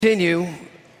Continue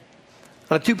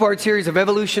on a two-part series of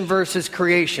evolution versus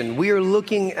creation. We are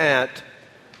looking at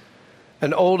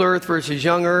an old earth versus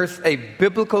young earth, a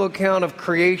biblical account of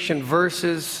creation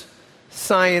versus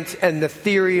science and the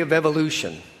theory of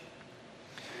evolution.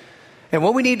 And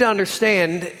what we need to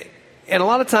understand, and a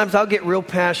lot of times I'll get real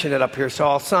passionate up here, so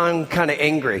I'll sound kind of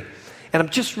angry. And I'm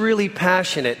just really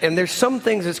passionate. And there's some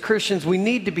things as Christians we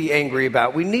need to be angry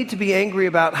about. We need to be angry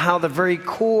about how the very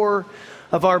core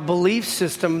of our belief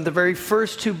system, the very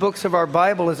first two books of our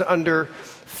Bible, is under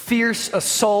fierce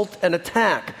assault and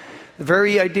attack. The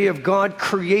very idea of God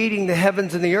creating the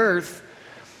heavens and the earth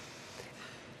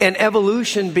and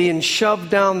evolution being shoved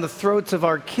down the throats of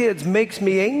our kids makes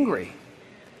me angry.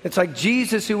 It's like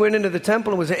Jesus, who went into the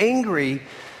temple and was angry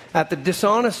at the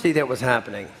dishonesty that was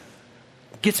happening.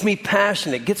 Gets me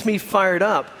passionate, gets me fired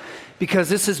up, because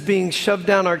this is being shoved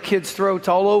down our kids' throats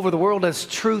all over the world as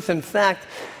truth and fact,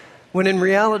 when in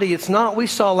reality it's not. We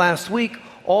saw last week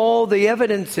all the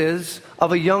evidences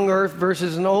of a young earth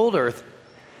versus an old earth.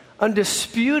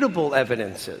 Undisputable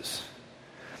evidences.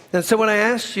 And so what I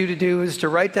asked you to do is to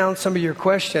write down some of your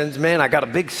questions. Man, I got a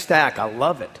big stack. I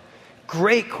love it.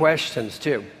 Great questions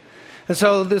too. And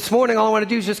so this morning all I want to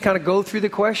do is just kind of go through the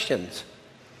questions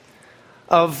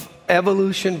of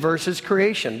evolution versus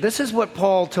creation. This is what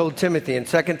Paul told Timothy in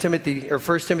 2 Timothy or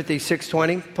 1 Timothy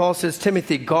 6:20. Paul says,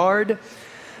 Timothy, guard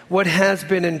what has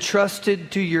been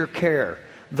entrusted to your care,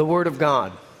 the Word of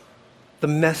God, the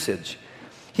message.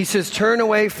 He says, turn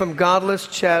away from godless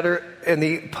chatter and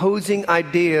the opposing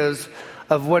ideas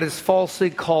of what is falsely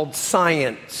called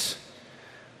science,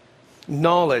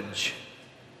 knowledge,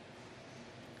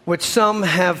 which some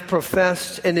have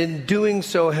professed, and in doing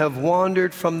so have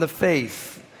wandered from the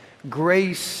faith.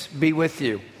 Grace be with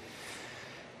you.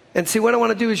 And see, what I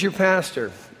want to do as your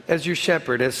pastor, as your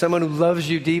shepherd, as someone who loves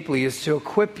you deeply, is to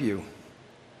equip you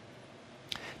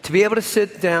to be able to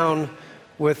sit down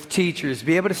with teachers,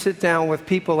 be able to sit down with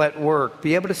people at work,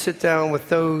 be able to sit down with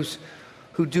those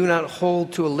who do not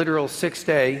hold to a literal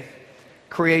 6-day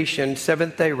creation,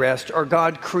 7th-day rest, or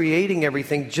God creating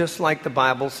everything just like the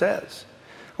Bible says.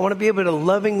 I want to be able to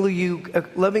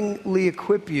lovingly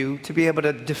equip you to be able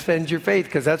to defend your faith,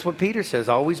 because that's what Peter says.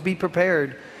 Always be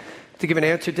prepared to give an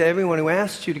answer to everyone who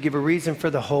asks you, to give a reason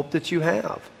for the hope that you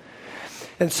have.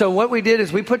 And so what we did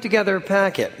is we put together a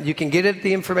packet. You can get it at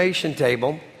the information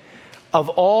table of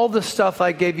all the stuff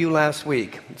I gave you last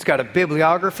week. It's got a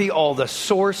bibliography, all the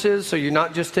sources, so you're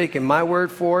not just taking my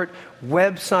word for it,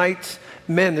 websites.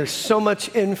 Man, there's so much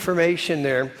information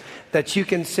there that you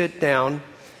can sit down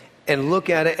and look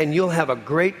at it, and you'll have a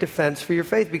great defense for your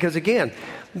faith. Because again,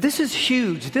 this is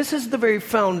huge. This is the very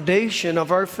foundation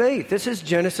of our faith. This is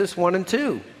Genesis 1 and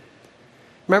 2.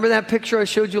 Remember that picture I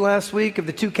showed you last week of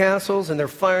the two castles, and they're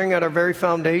firing at our very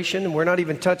foundation, and we're not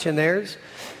even touching theirs?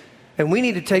 And we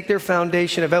need to take their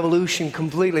foundation of evolution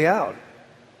completely out.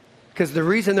 Because the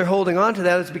reason they're holding on to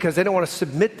that is because they don't want to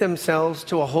submit themselves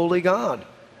to a holy God.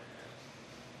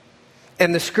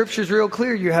 And the scripture's real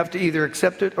clear. You have to either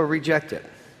accept it or reject it.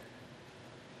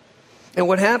 And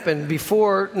what happened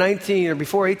before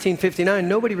 1859,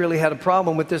 nobody really had a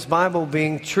problem with this Bible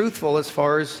being truthful as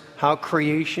far as how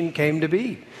creation came to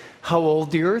be, how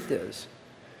old the earth is.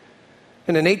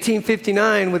 And in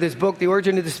 1859, with his book, The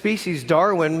Origin of the Species,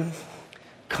 Darwin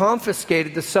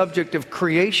confiscated the subject of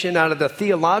creation out of the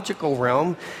theological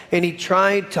realm, and he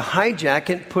tried to hijack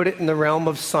it and put it in the realm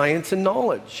of science and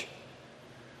knowledge.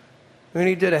 And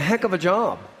he did a heck of a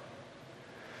job.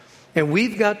 And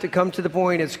we've got to come to the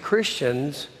point as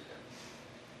Christians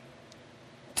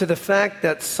to the fact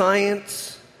that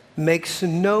science makes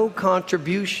no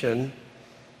contribution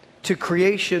to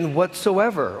creation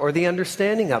whatsoever, or the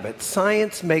understanding of it.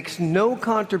 Science makes no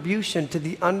contribution to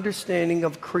the understanding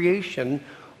of creation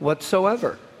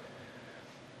whatsoever.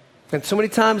 And so many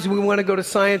times we want to go to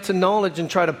science and knowledge and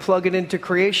try to plug it into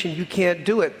creation. You can't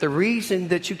do it. The reason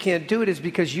that you can't do it is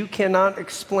because you cannot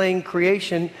explain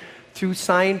creation through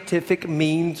scientific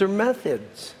means or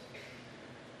methods.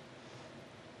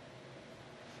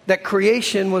 That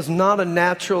creation was not a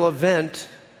natural event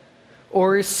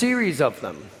or a series of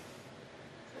them.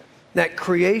 That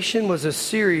creation was a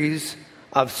series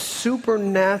of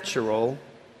supernatural,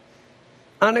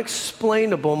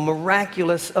 unexplainable,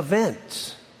 miraculous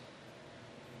events.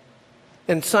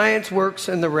 And science works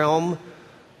in the realm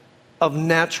of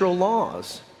natural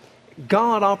laws.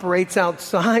 God operates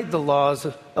outside the laws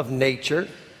of nature.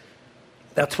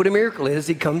 That's what a miracle is.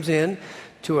 He comes in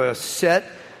to a set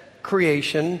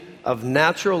creation of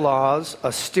natural laws,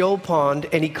 a still pond,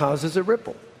 and he causes a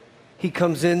ripple. He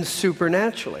comes in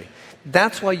supernaturally.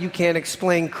 That's why you can't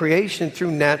explain creation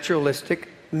through naturalistic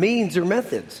means or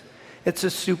methods. It's a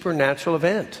supernatural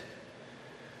event.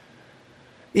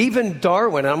 Even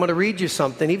Darwin, I'm going to read you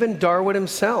something, even Darwin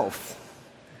himself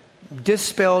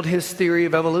dispelled his theory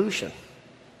of evolution.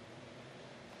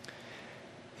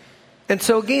 And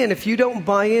so again, if you don't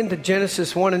buy into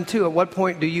Genesis 1 and 2, at what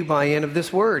point do you buy in of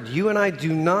this word? You and I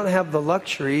do not have the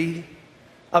luxury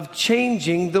of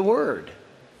changing the word.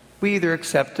 We either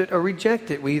accept it or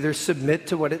reject it. We either submit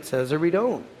to what it says or we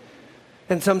don't.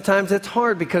 And sometimes it's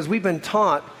hard because we've been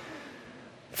taught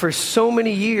for so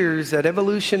many years that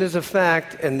evolution is a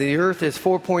fact and the earth is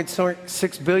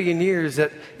 4.6 billion years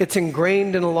that it's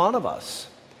ingrained in a lot of us.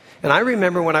 And I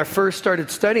remember when I first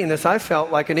started studying this, I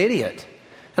felt like an idiot.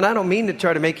 And I don't mean to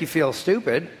try to make you feel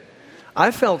stupid.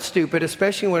 I felt stupid,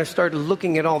 especially when I started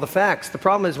looking at all the facts. The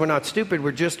problem is we're not stupid,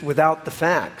 we're just without the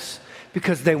facts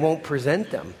because they won't present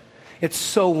them. It's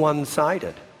so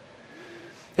one-sided.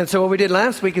 And so what we did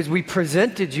last week is we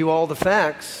presented you all the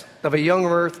facts of a young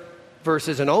earth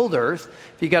versus an old earth.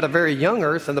 If you got a very young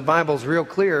earth, and the Bible's real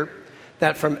clear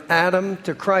that from Adam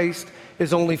to Christ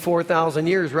is only 4,000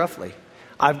 years roughly.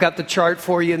 I've got the chart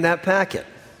for you in that packet,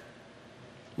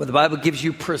 where the Bible gives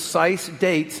you precise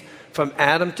dates from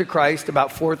Adam to Christ,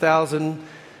 about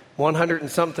 4,100 and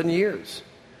something years.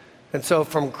 And so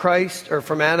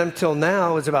from Adam till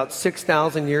now is about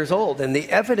 6,000 years old. And the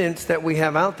evidence that we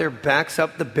have out there backs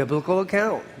up the biblical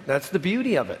account. That's the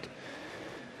beauty of it.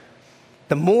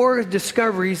 The more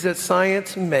discoveries that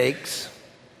science makes,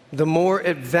 the more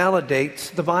it validates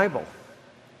the Bible.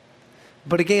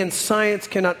 But again, science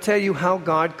cannot tell you how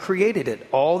God created it.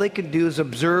 All they can do is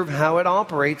observe how it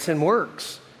operates and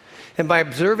works. And by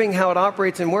observing how it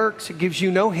operates and works, it gives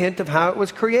you no hint of how it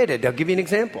was created. I'll give you an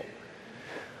example.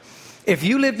 If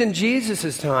you lived in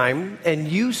Jesus' time and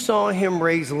you saw him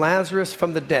raise Lazarus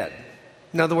from the dead,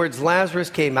 in other words,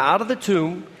 Lazarus came out of the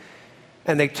tomb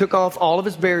and they took off all of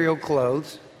his burial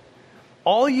clothes,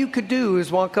 all you could do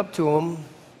is walk up to him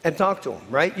and talk to him,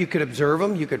 right? You could observe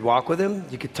him, you could walk with him,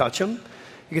 you could touch him.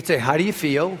 You could say, how do you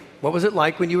feel? What was it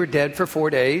like when you were dead for 4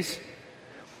 days?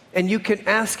 And you can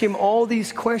ask him all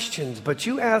these questions, but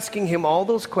you asking him all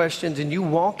those questions and you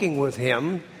walking with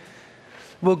him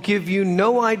will give you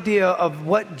no idea of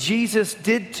what Jesus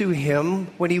did to him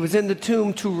when he was in the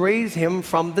tomb to raise him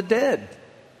from the dead.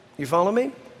 You follow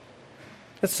me?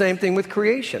 The same thing with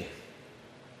creation.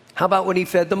 How about when he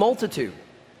fed the multitude?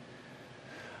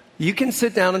 You can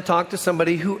sit down and talk to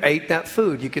somebody who ate that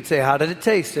food. You could say, how did it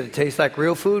taste? Did it taste like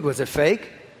real food? Was it fake?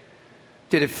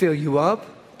 Did it fill you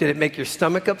up? Did it make your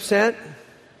stomach upset?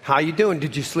 How you doing?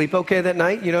 Did you sleep okay that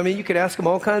night? You know what I mean? You could ask him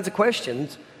all kinds of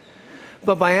questions.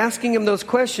 But by asking him those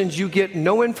questions, you get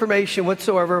no information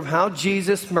whatsoever of how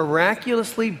Jesus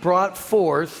miraculously brought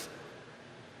forth,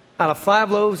 out of 5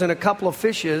 loaves and a couple of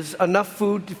fishes, enough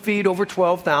food to feed over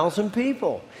 12,000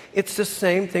 people. It's the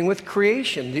same thing with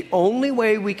creation. The only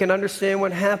way we can understand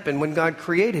what happened when God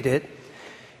created it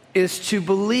is to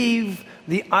believe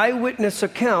the eyewitness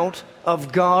account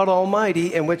of God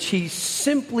Almighty, in which he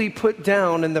simply put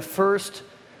down in the first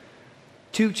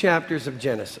 2 chapters of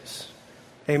Genesis.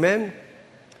 Amen?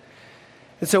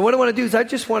 And so what I want to do is I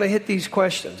just want to hit these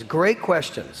questions. Great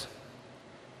questions.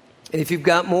 And if you've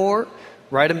got more,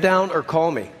 write them down or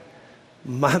call me.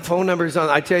 My phone number is on,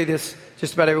 I tell you this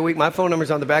just about every week, my phone number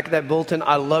is on the back of that bulletin.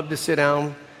 I love to sit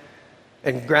down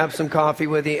and grab some coffee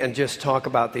with you and just talk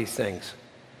about these things.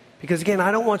 Because again,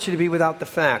 I don't want you to be without the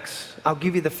facts. I'll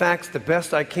give you the facts the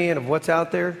best I can of what's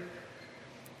out there.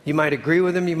 You might agree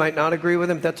with them, you might not agree with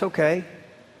them, that's okay.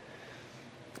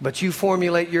 But you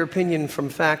formulate your opinion from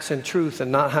facts and truth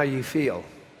and not how you feel.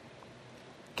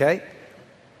 Okay?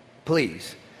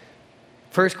 Please.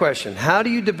 First question, how do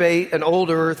you debate an old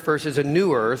earth versus a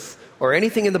new earth, or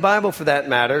anything in the Bible for that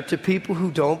matter, to people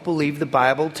who don't believe the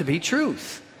Bible to be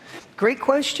truth? Great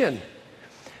question.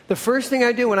 The first thing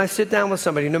I do when I sit down with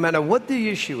somebody, no matter what the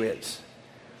issue is,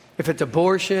 if it's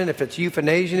abortion, if it's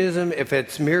euthanasianism, if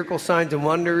it's miracle signs and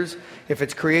wonders, if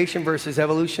it's creation versus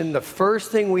evolution, the first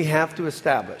thing we have to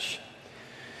establish,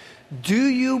 do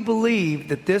you believe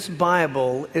that this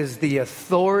Bible is the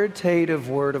authoritative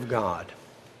Word of God?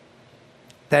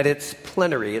 That it's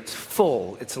plenary, it's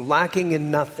full, it's lacking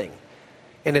in nothing,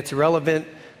 and it's relevant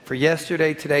for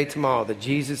yesterday, today, tomorrow, that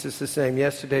Jesus is the same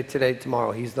yesterday, today,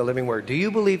 tomorrow. He's the living Word. Do you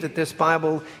believe that this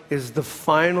Bible is the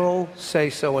final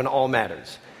say-so in all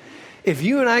matters? If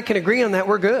you and I can agree on that,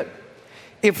 we're good.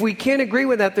 If we can't agree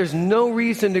with that, there's no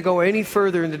reason to go any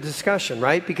further in the discussion,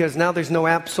 right? Because now there's no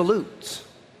absolutes.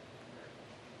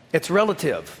 It's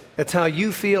relative. It's how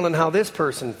you feel and how this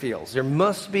person feels. There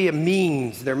must be a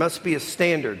means. There must be a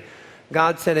standard.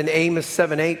 God said in Amos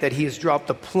 7:8 that he has dropped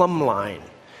a plumb line,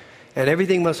 and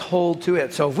everything must hold to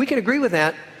it. So if we can agree with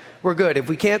that, we're good. If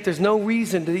we can't, there's no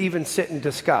reason to even sit and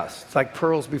discuss. It's like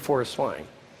pearls before swine.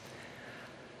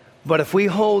 But if we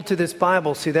hold to this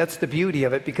Bible, see, that's the beauty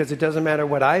of it, because it doesn't matter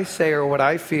what I say or what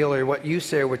I feel or what you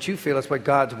say or what you feel. It's what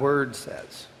God's Word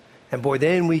says. And boy,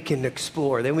 then we can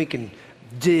explore. Then we can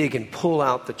dig and pull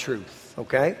out the truth,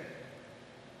 okay?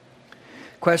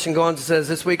 Question goes on and says,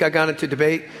 this week I got into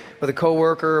debate with a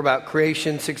coworker about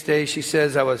creation, 6 days. She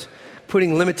says I was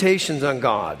putting limitations on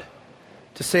God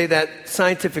to say that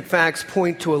scientific facts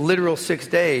point to a literal 6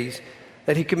 days,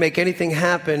 that he could make anything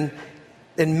happen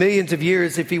in millions of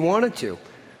years if he wanted to.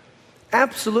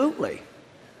 Absolutely.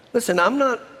 Listen, I'm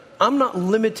not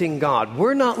limiting God.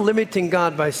 We're not limiting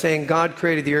God by saying God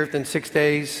created the earth in 6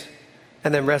 days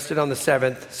and then rested on the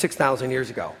seventh 6,000 years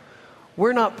ago.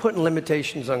 We're not putting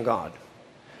limitations on God.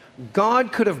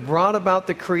 God could have brought about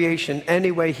the creation any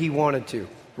way he wanted to,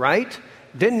 right?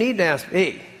 Didn't need to ask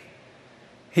me.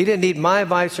 He didn't need my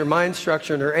advice or my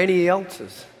instruction or any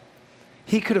else's.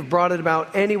 He could have brought it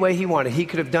about any way he wanted. He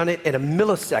could have done it in a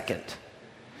millisecond.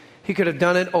 He could have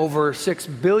done it over 6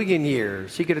 billion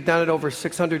years. He could have done it over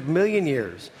 600 million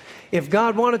years. If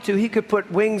God wanted to, he could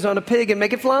put wings on a pig and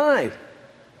make it fly,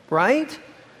 right?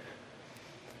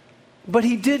 But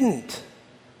he didn't.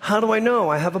 How do I know?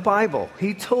 I have a Bible.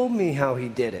 He told me how he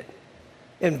did it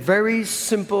in very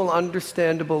simple,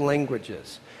 understandable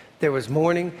languages. There was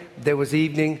morning, there was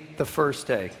evening, the first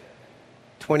day.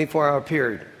 24-hour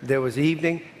period. There was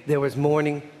evening, there was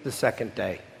morning, the second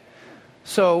day.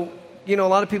 So, a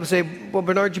lot of people say, well,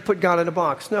 Bernard, you put God in a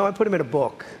box. No, I put him in a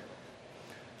book.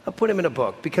 I put him in a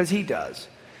book because he does.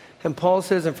 And Paul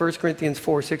says in 1 Corinthians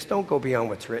 4:6, don't go beyond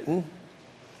what's written.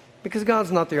 Because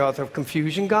God's not the author of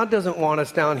confusion. God doesn't want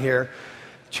us down here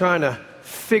trying to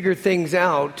figure things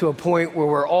out to a point where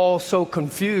we're all so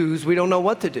confused we don't know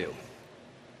what to do.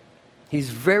 He's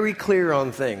very clear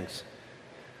on things.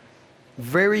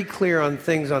 Very clear on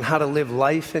things on how to live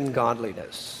life in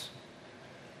godliness.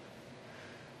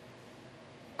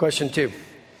 Question 2.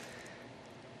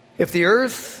 If the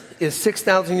earth is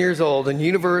 6,000 years old and the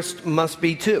universe must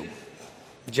be too,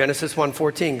 Genesis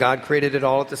 1:14, God created it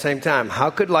all at the same time. How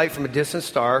could light from a distant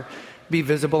star be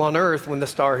visible on earth when the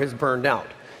star has burned out?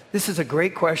 This is a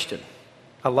great question.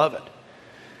 I love it.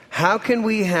 How can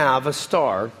we have a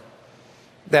star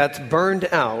that's burned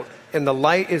out and the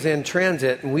light is in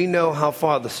transit, and we know how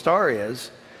far the star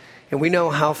is, and we know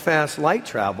how fast light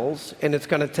travels, and it's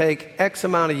going to take X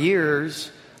amount of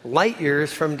years, light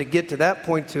years, from to get to that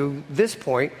point to this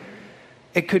point?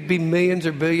 It could be millions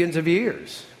or billions of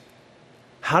years.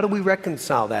 How do we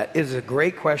reconcile that? It is a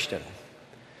great question.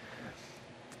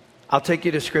 I'll take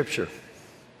you to Scripture.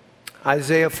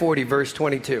 Isaiah 40, verse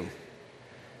 22.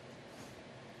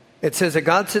 It says that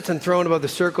God sits enthroned above the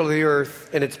circle of the earth,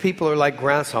 and its people are like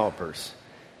grasshoppers.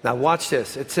 Now watch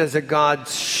this. It says that God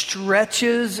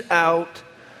stretches out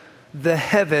the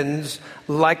heavens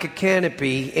like a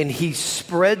canopy, and he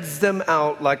spreads them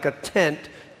out like a tent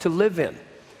to live in.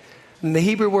 And the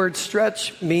Hebrew word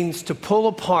stretch means to pull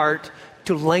apart,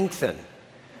 to lengthen.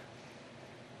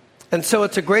 And so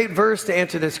it's a great verse to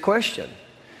answer this question.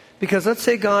 Because let's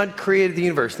say God created the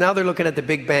universe. Now they're looking at the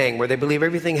Big Bang, where they believe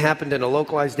everything happened in a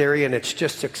localized area and it's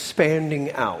just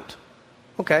expanding out.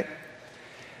 Okay.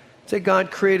 Say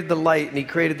God created the light and he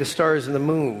created the stars and the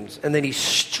moons, and then he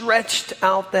stretched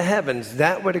out the heavens.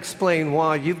 That would explain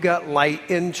why you've got light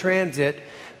in transit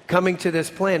coming to this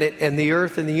planet, and the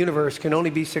earth and the universe can only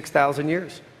be 6,000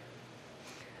 years.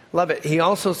 Love it. He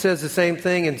also says the same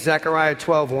thing in Zechariah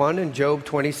 12:1 and Job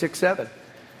 26:7.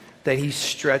 That he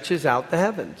stretches out the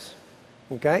heavens.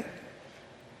 Okay?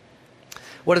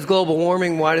 What is global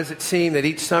warming? Why does it seem that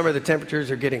each summer the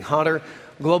temperatures are getting hotter?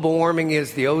 Global warming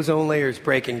is the ozone layer is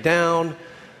breaking down.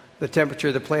 The temperature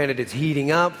of the planet is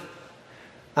heating up.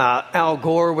 Al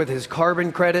Gore with his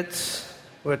carbon credits,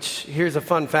 which here's a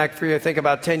fun fact for you. I think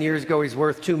about 10 years ago he's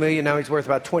worth $2 million. Now he's worth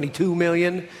about $22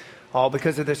 million. All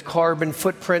because of this carbon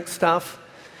footprint stuff.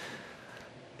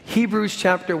 Hebrews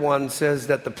chapter 1 says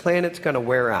that the planet's going to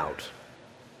wear out.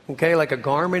 Okay, like a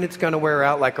garment, it's going to wear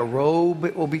out. Like a robe,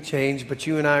 it will be changed. But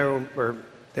you and I are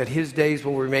that his days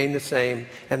will remain the same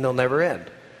and they'll never end.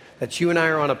 That you and I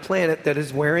are on a planet that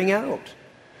is wearing out.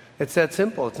 It's that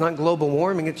simple. It's not global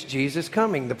warming, it's Jesus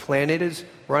coming. The planet is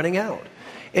running out.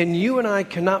 And you and I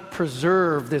cannot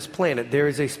preserve this planet. There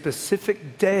is a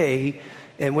specific day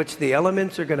in which the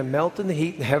elements are going to melt in the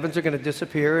heat and the heavens are going to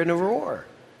disappear in a roar.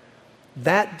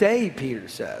 That day, Peter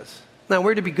says. Now,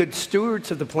 we're to be good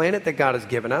stewards of the planet that God has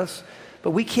given us,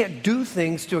 but we can't do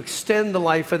things to extend the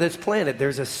life of this planet.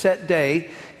 There's a set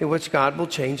day in which God will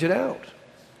change it out.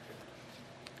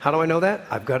 How do I know that?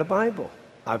 I've got a Bible.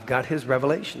 I've got his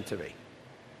revelation to me.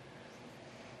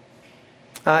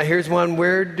 Here's one.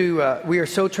 We are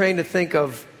so trained to think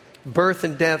of birth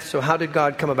and death, so how did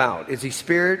God come about? Is he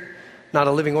spirit, not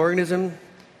a living organism?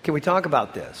 Can we talk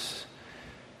about this?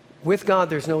 With God,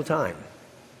 there's no time.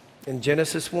 In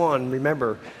Genesis 1,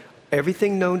 remember,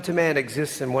 everything known to man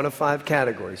exists in one of 5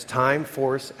 categories: time,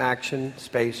 force, action,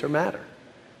 space, or matter.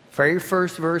 Very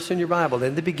first verse in your Bible.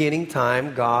 In the beginning,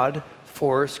 time, God,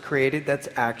 force, created, that's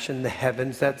action. The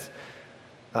heavens, that's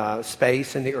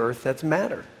space, and the earth, that's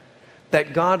matter.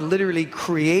 That God literally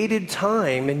created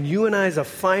time, and you and I as a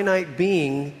finite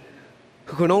being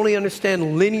who can only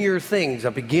understand linear things,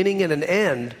 a beginning and an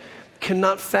end,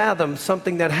 cannot fathom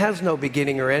something that has no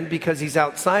beginning or end because he's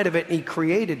outside of it and he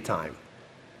created time.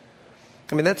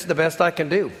 I mean, that's the best I can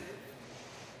do.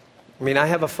 I mean, I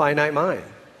have a finite mind.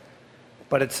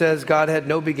 But it says God had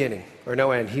no beginning or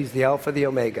no end. He's the Alpha, the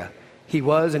Omega. He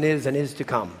was and is to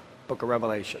come. Book of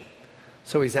Revelation.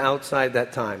 So he's outside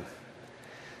that time.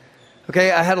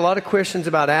 Okay, I had a lot of questions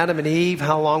about Adam and Eve.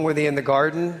 How long were they in the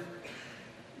garden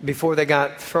before they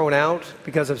got thrown out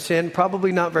because of sin?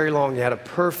 Probably not very long. You had a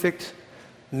perfect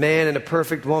man and a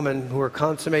perfect woman who were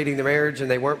consummating the marriage,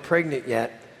 and they weren't pregnant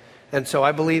yet. And so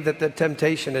I believe that the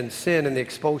temptation and sin and the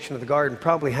expulsion of the garden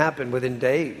probably happened within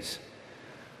days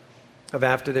of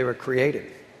after they were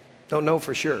created. Don't know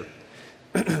for sure.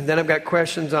 Then I've got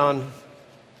questions on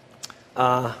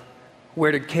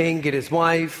where did Cain get his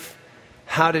wife?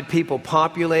 How did people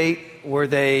populate? Were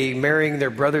they marrying their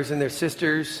brothers and their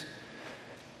sisters?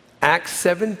 Acts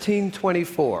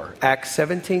 17:24. Acts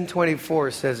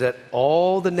 17:24 says that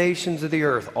all the nations of the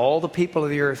earth, all the people of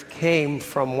the earth came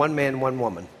from one man, one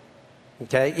woman.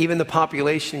 Okay? Even the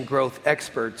population growth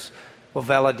experts will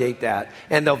validate that.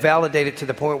 And they'll validate it to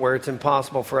the point where it's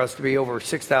impossible for us to be over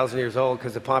 6,000 years old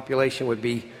because the population would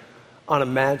be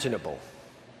unimaginable.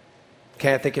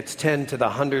 Okay, I think it's 10 to the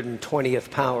 120th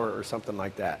power or something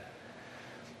like that.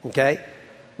 Okay?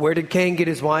 Where did Cain get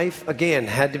his wife? Again,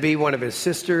 had to be one of his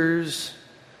sisters,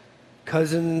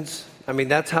 cousins. I mean,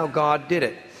 that's how God did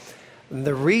it. And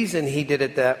the reason he did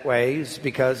it that way is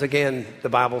because, again, the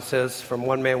Bible says from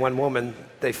one man, one woman,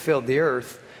 they filled the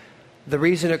earth. The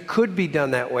reason it could be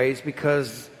done that way is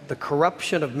because the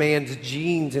corruption of man's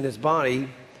genes in his body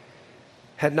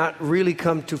had not really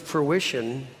come to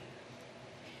fruition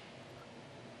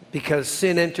because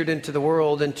sin entered into the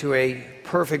world, into a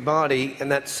perfect body,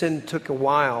 and that sin took a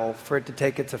while for it to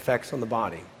take its effects on the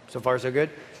body. So far, so good?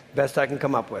 Best I can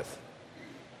come up with.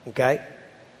 Okay?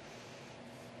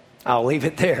 I'll leave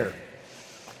it there.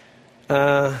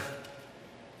 Let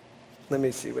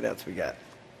me see what else we got.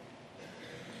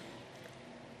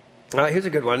 All right, here's a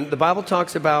good one. The Bible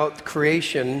talks about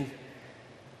creation.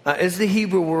 Is the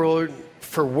Hebrew word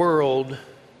for world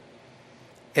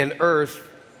and earth,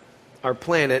 our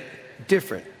planet,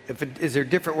 different? Is there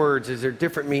different words? Is there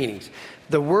different meanings?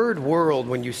 The word world,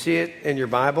 when you see it in your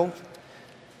Bible,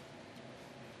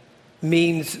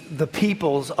 means the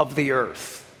peoples of the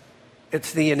earth.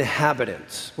 It's the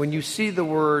inhabitants. When you see the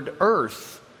word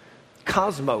earth,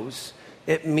 cosmos,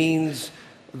 it means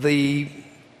the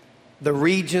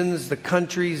regions, the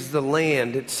countries, the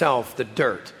land itself, the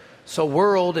dirt. So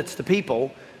world, it's the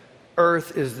people.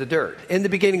 Earth is the dirt. In the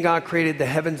beginning, God created the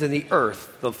heavens and the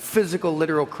earth, the physical,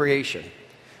 literal creation.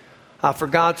 For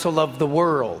God so loved the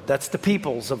world, that's the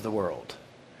peoples of the world,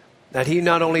 that he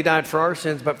not only died for our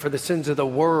sins, but for the sins of the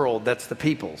world, that's the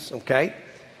peoples, okay?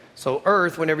 So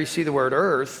earth, whenever you see the word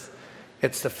earth,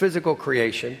 it's the physical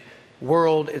creation.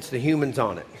 World, it's the humans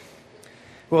on it.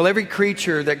 Will every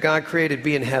creature that God created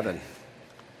be in heaven?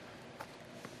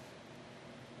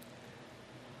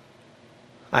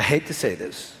 I hate to say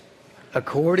this.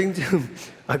 According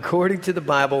to the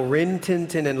Bible, Rin Tin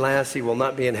Tin and Lassie will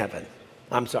not be in heaven.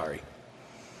 I'm sorry.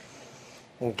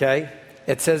 Okay?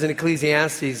 It says in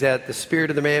Ecclesiastes that the spirit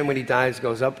of the man when he dies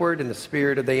goes upward and the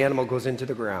spirit of the animal goes into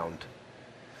the ground.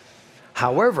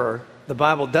 However, the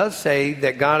Bible does say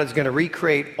that God is going to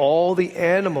recreate all the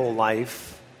animal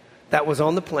life that was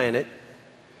on the planet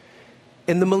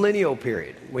in the millennial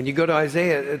period. When you go to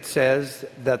Isaiah, it says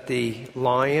that the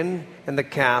lion and the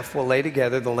calf will lay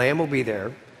together, the lamb will be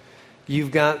there.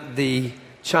 You've got the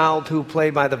child who play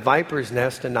by the viper's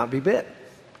nest and not be bit.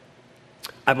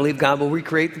 I believe God will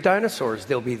recreate the dinosaurs.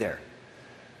 They'll be there.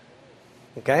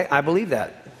 Okay? I believe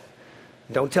that.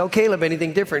 Don't tell Caleb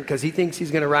anything different because he thinks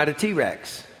he's going to ride a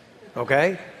T-Rex.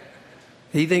 Okay?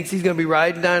 He thinks he's going to be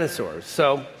riding dinosaurs.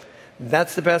 So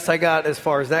that's the best I got as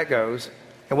far as that goes.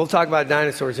 And we'll talk about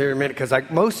dinosaurs here in a minute because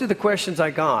most of the questions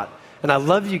I got, and I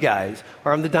love you guys,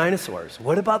 are on the dinosaurs.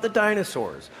 What about the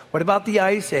dinosaurs? What about the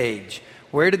Ice Age?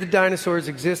 Where did the dinosaurs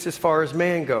exist as far as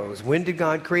man goes? When did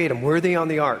God create them? Were they on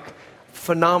the ark?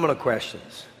 Phenomenal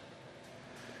questions.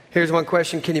 Here's one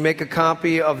question. Can you make a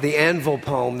copy of the anvil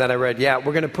poem that I read? Yeah,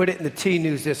 we're going to put it in the T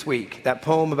News this week. That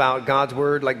poem about God's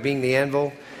word like being the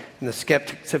anvil, and the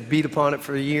skeptics have beat upon it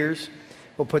for years.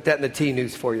 We'll put that in the T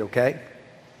News for you, okay?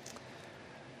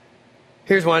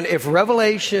 Here's one. If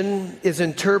Revelation is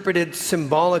interpreted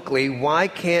symbolically, why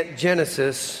can't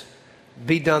Genesis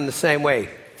be done the same way?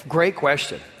 Great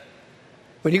question.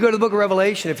 When you go to the book of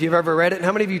Revelation, if you've ever read it,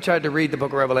 how many of you tried to read the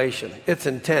book of Revelation? It's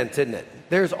intense, isn't it?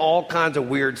 There's all kinds of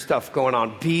weird stuff going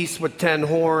on. Beasts with 10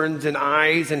 horns and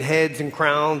eyes and heads and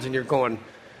crowns, and you're going,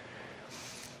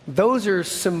 those are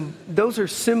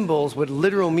symbols with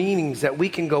literal meanings that we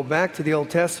can go back to the Old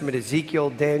Testament,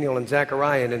 Ezekiel, Daniel, and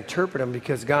Zechariah, and interpret them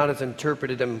because God has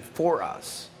interpreted them for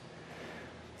us.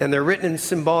 And they're written in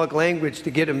symbolic language to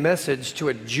get a message to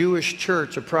a Jewish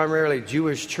church, a primarily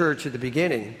Jewish church at the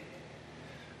beginning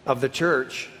of the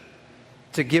church,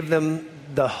 to give them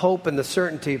the hope and the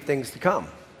certainty of things to come,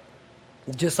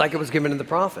 just like it was given to the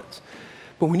prophets.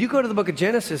 But when you go to the book of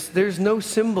Genesis, there's no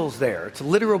symbols there. It's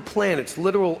literal planets,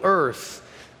 literal earth,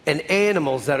 and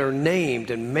animals that are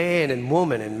named, and man and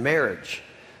woman and marriage.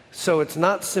 So it's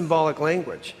not symbolic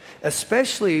language,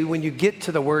 especially when you get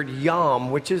to the word yom,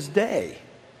 which is day.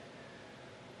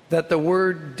 That the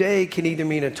word day can either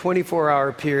mean a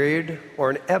 24-hour period or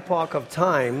an epoch of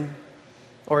time,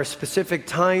 or a specific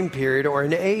time period, or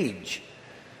an age.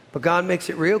 But God makes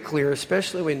it real clear,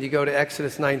 especially when you go to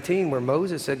Exodus 19, where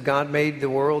Moses said God made the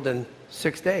world in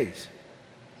 6 days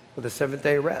with a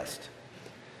seventh-day rest.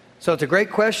 So it's a great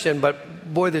question,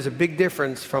 but boy, there's a big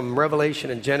difference from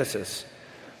Revelation and Genesis.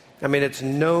 I mean, it's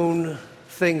known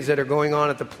things that are going on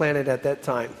at the planet at that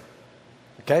time.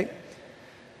 Okay?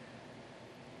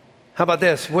 How about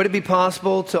this? Would it be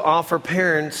possible to offer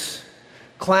parents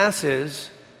classes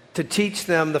to teach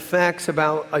them the facts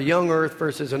about a young earth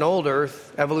versus an old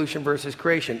earth, evolution versus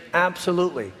creation?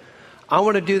 Absolutely. I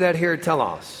want to do that here at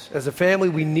Telos. As a family,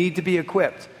 we need to be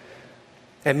equipped.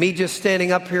 And me just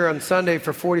standing up here on Sunday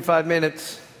for 45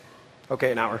 minutes,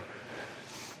 okay, an hour.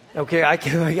 Okay, I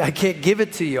can't give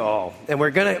it to you all. And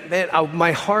we're going to,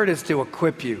 my heart is to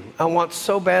equip you. I want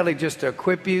so badly just to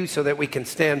equip you so that we can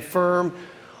stand firm,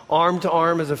 arm to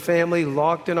arm as a family,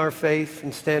 locked in our faith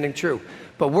and standing true.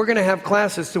 But we're going to have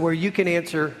classes to where you can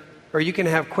answer, or you can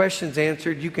have questions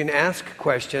answered, you can ask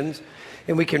questions,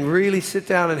 and we can really sit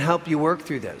down and help you work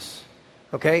through this.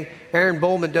 Okay? Aaron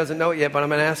Bowman doesn't know it yet, but I'm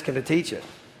going to ask him to teach it.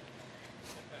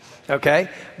 Okay?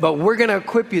 But we're going to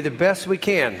equip you the best we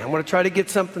can. I'm going to try to get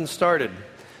something started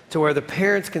to where the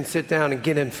parents can sit down and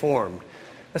get informed,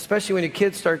 especially when your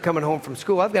kids start coming home from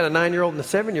school. I've got a 9-year-old and a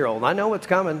 7-year-old. I know what's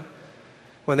coming.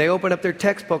 When they open up their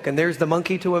textbook and there's the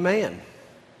monkey to a man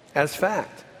as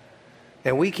fact.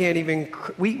 And we can't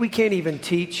even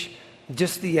teach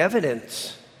just the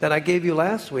evidence that I gave you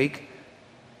last week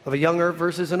of a young earth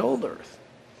versus an old earth.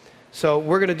 So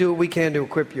we're going to do what we can to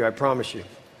equip you, I promise you.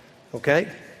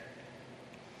 Okay?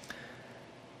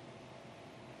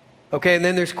 Okay, and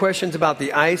then there's questions about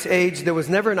the ice age. There was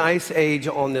never an ice age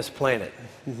on this planet,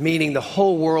 meaning the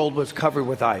whole world was covered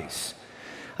with ice.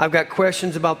 I've got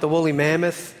questions about the woolly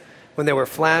mammoth when they were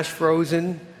flash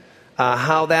frozen,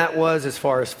 how that was as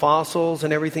far as fossils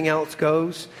and everything else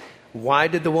goes. Why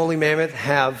did the woolly mammoth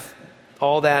have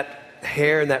all that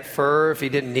hair and that fur if he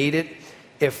didn't need it,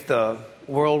 if the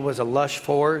world was a lush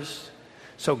forest?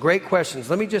 So great questions.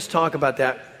 Let me just talk about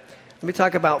that. Let me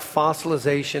talk about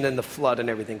fossilization and the flood and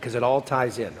everything, because it all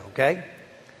ties in, okay?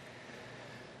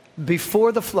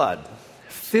 Before the flood,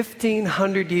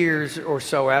 1,500 years or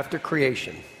so after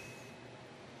creation,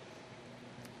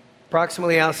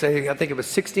 approximately, I think it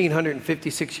was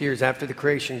 1,656 years after the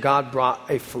creation, God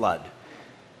brought a flood.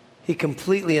 He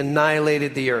completely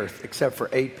annihilated the earth except for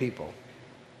 8 people.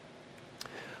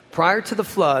 Prior to the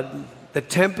flood, the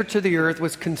temperature of the earth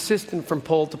was consistent from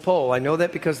pole to pole. I know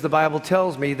that because the Bible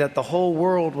tells me that the whole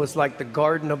world was like the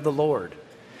garden of the Lord.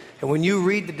 And when you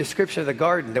read the description of the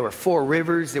garden, there were 4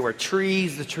 rivers, there were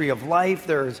trees, the tree of life,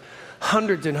 there's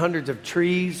hundreds and hundreds of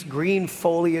trees, green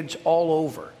foliage all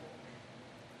over.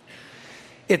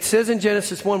 It says in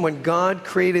Genesis 1, when God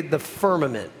created the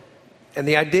firmament, and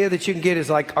the idea that you can get is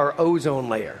like our ozone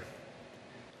layer.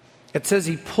 It says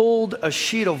he pulled a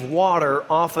sheet of water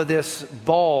off of this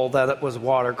ball that was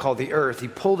water called the earth. He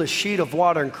pulled a sheet of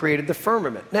water and created the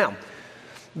firmament. Now,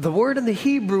 the word in the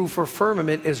Hebrew for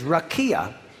firmament is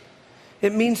rakia.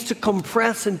 It means to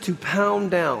compress and to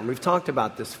pound down. We've talked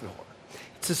about this before.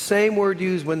 It's the same word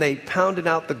used when they pounded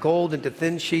out the gold into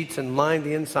thin sheets and lined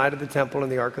the inside of the temple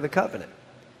and the Ark of the Covenant.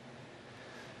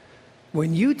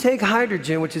 When you take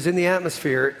hydrogen, which is in the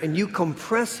atmosphere, and you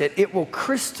compress it, it will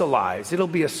crystallize. It'll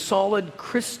be a solid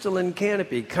crystalline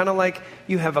canopy, kind of like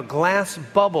you have a glass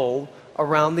bubble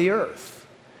around the earth.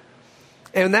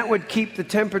 And that would keep the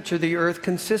temperature of the earth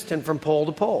consistent from pole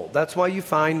to pole. That's why you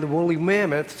find the woolly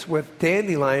mammoths with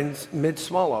dandelions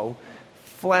mid-swallow,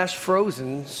 flash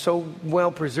frozen, so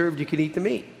well preserved you can eat the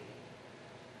meat.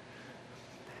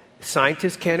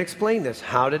 Scientists can't explain this.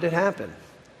 How did it happen?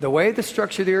 The way the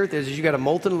structure of the earth is you got a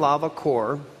molten lava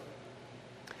core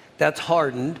that's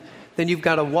hardened. Then you've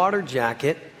got a water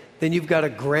jacket. Then you've got a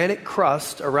granite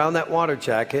crust around that water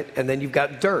jacket. And then you've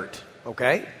got dirt,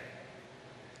 okay?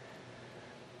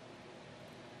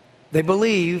 They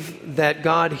believe that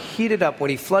God heated up when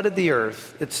he flooded the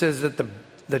earth. It says that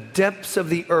the depths of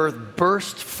the earth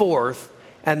burst forth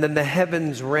and then the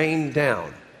heavens rained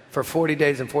down for 40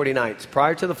 days and 40 nights.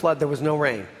 Prior to the flood, there was no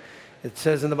rain. It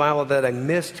says in the Bible that a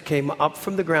mist came up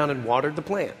from the ground and watered the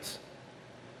plants.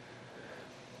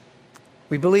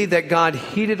 We believe that God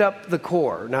heated up the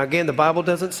core. Now again, the Bible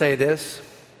doesn't say this,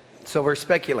 so we're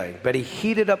speculating. But he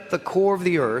heated up the core of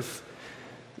the earth,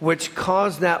 which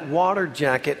caused that water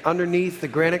jacket underneath the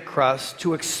granite crust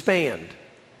to expand,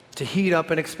 to heat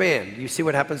up and expand. You see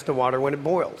what happens to water when it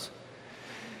boils.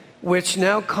 Which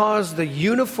now caused the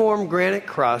uniform granite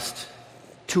crust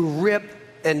to rip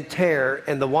and tear,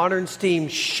 and the water and steam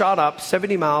shot up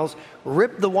 70 miles,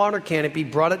 ripped the water canopy,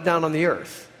 brought it down on the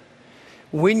earth.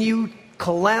 When you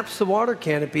collapse the water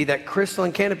canopy, that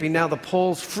crystalline canopy, now the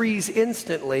poles freeze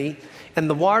instantly, and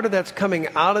the water that's coming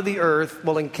out of the earth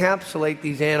will encapsulate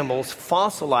these animals,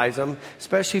 fossilize them,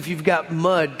 especially if you've got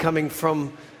mud coming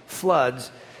from floods,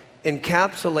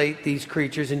 encapsulate these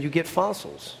creatures, and you get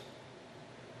fossils.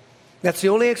 That's the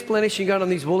only explanation you got on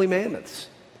these woolly mammoths.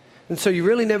 And so you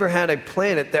really never had a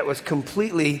planet that was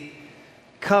completely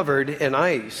covered in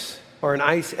ice or an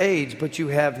ice age, but you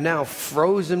have now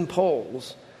frozen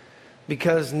poles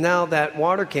because now that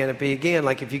water canopy, again,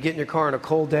 like if you get in your car on a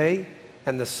cold day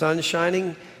and the sun's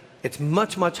shining, it's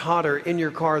much, much hotter in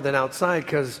your car than outside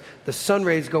because the sun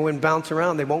rays go in, bounce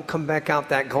around. They won't come back out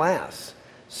that glass.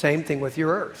 Same thing with your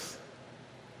earth.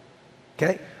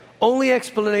 Okay? Only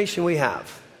explanation we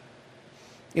have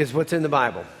is what's in the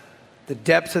Bible. The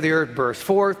depths of the earth burst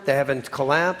forth. The heavens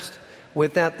collapsed.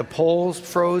 With that, the poles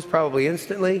froze probably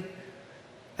instantly.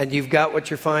 And you've got what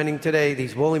you're finding today,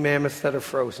 these woolly mammoths that are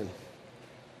frozen.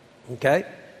 Okay?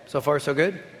 So far, so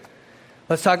good?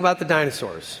 Let's talk about the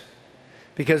dinosaurs.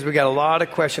 Because we got a lot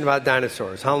of question about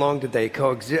dinosaurs. How long did they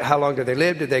coexist? How long did they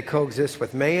live? Did they coexist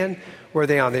with man? Were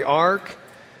they on the ark?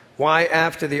 Why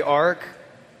after the ark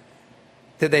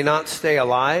did they not stay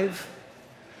alive?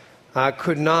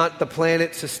 Could not the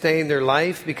planet sustain their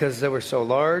life because they were so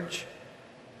large?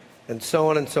 And so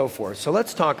on and so forth. So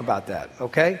let's talk about that,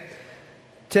 okay?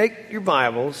 Take your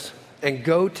Bibles and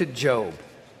go to Job,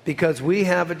 because we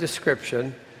have a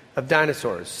description of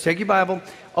dinosaurs. Take your Bible,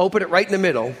 open it right in the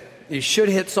middle. You should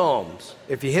hit Psalms.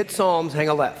 If you hit Psalms, hang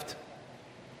a left.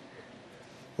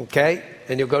 Okay?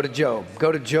 And you'll go to Job.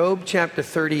 Go to Job chapter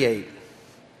 38.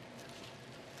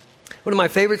 One of my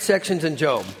favorite sections in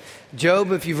Job.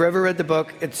 Job, if you've ever read the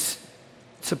book, it's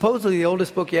supposedly the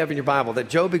oldest book you have in your Bible, that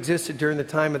Job existed during the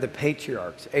time of the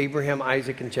patriarchs, Abraham,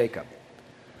 Isaac, and Jacob.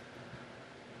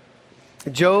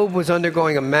 Job was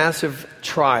undergoing a massive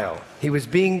trial. He was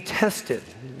being tested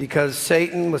because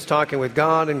Satan was talking with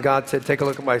God, and God said, take a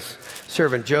look at my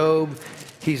servant Job.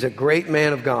 He's a great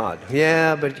man of God.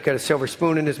 Yeah, but you got a silver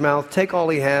spoon in his mouth. Take all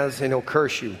he has, and he'll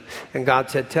curse you. And God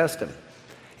said, test him.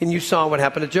 And you saw what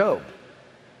happened to Job.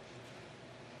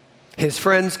 His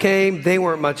friends came. They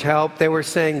weren't much help. They were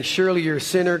saying, surely you're a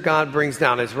sinner. God brings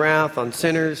down his wrath on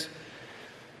sinners.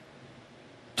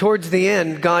 Towards the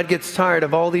end, God gets tired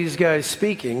of all these guys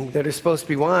speaking that are supposed to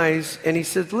be wise. And he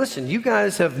says, listen, you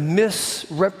guys have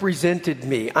misrepresented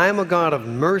me. I am a God of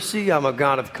mercy. I'm a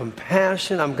God of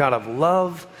compassion. I'm a God of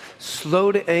love,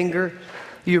 slow to anger.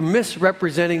 You're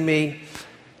misrepresenting me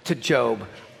to Job.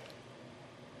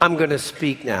 I'm going to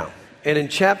speak now. And in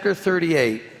chapter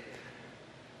 38,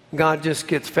 God just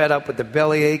gets fed up with the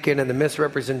belly aching and the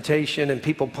misrepresentation and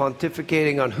people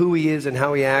pontificating on who he is and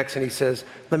how he acts. And he says,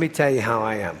 let me tell you how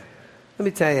I am. Let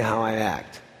me tell you how I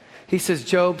act. He says,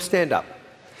 Job, stand up.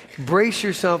 Brace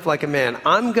yourself like a man.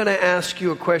 I'm going to ask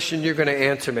you a question. You're going to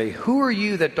answer me. Who are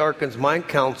you that darkens my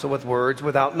counsel with words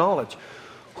without knowledge?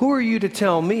 Who are you to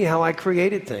tell me how I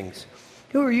created things?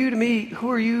 Who are you to me?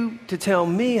 Who are you to tell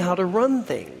me how to run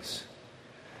things?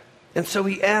 And so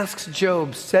he asks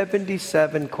Job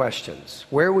 77 questions.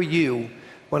 Where were you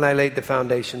when I laid the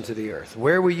foundations of the earth?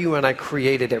 Where were you when I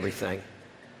created everything?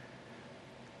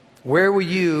 Where were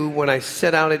you when I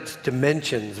set out its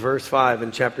dimensions? Verse 5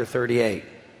 in chapter 38.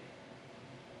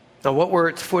 Now, what were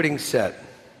its footings set?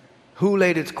 Who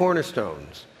laid its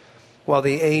cornerstones? While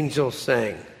the angels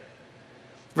sang.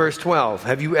 Verse 12.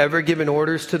 Have you ever given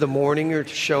orders to the morning or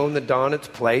shown the dawn its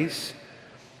place,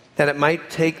 that it might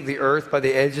take the earth by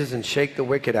the edges and shake the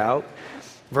wicked out?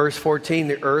 Verse 14.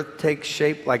 The earth takes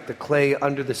shape like the clay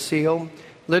under the seal.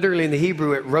 Literally in the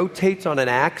Hebrew, it rotates on an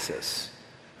axis.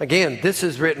 Again, this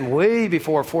is written way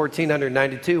before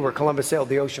 1492, where Columbus sailed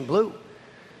the ocean blue,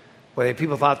 where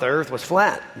people thought the earth was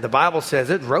flat. The Bible says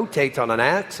it rotates on an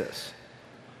axis.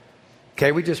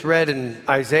 Okay, we just read in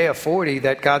Isaiah 40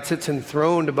 that God sits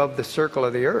enthroned above the circle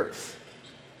of the earth.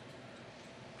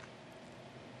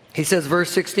 He says,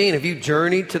 verse 16, have you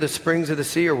journeyed to the springs of the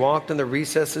sea or walked in the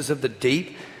recesses of the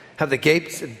deep? Have the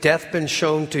gates of death been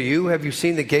shown to you? Have you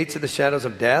seen the gates of the shadows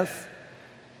of death?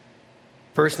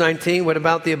 Verse 19, what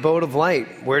about the abode of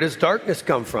light? Where does darkness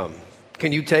come from?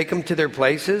 Can you take them to their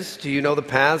places? Do you know the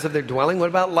paths of their dwelling? What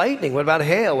about lightning? What about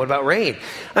hail? What about rain?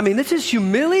 I mean, this is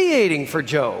humiliating for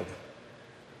Job.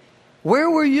 Where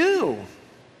were you?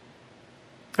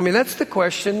 I mean, that's the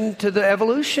question to the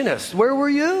evolutionists. Where were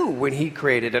you when he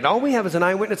created it? All we have is an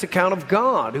eyewitness account of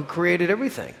God who created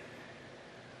everything.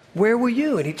 Where were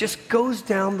you? And he just goes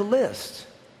down the list.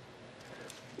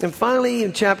 And finally,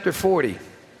 in chapter 40,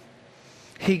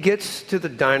 he gets to the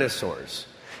dinosaurs.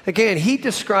 Again, he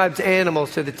describes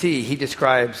animals to the T. He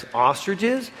describes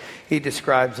ostriches. He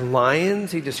describes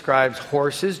lions. He describes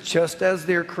horses just as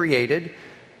they're created.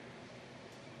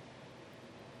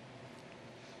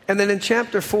 And then in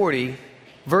chapter 40,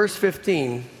 verse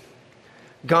 15,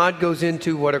 God goes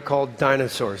into what are called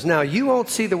dinosaurs. Now, you won't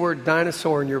see the word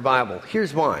dinosaur in your Bible.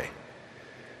 Here's why.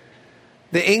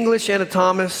 The English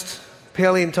anatomist,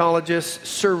 paleontologist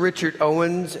Sir Richard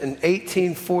Owens in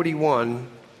 1841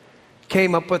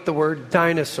 came up with the word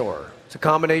dinosaur. It's a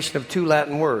combination of two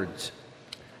Latin words.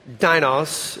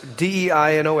 Dinos,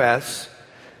 D-E-I-N-O-S,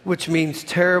 which means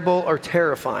terrible or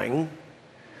terrifying,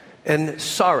 and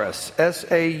saurus,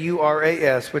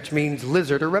 S-A-U-R-A-S, which means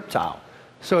lizard or reptile.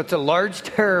 So it's a large,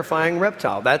 terrifying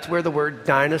reptile. That's where the word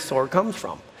dinosaur comes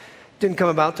from. It didn't come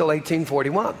about till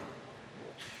 1841.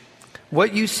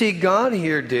 What you see God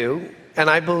here do, and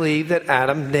I believe that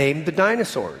Adam named the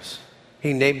dinosaurs.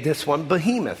 He named this one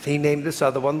Behemoth. He named this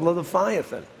other one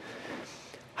Leviathan.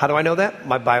 How do I know that?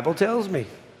 My Bible tells me.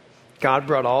 God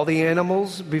brought all the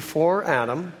animals before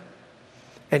Adam,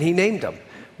 and he named them.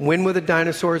 When were the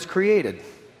dinosaurs created?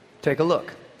 Take a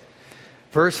look.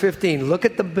 Verse 15, look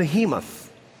at the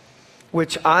behemoth,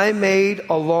 which I made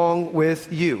along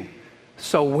with you.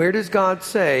 So where does God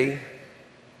say,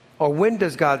 or when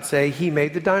does God say he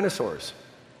made the dinosaurs?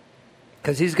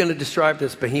 Because he's going to describe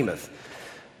this behemoth.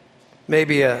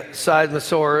 Maybe a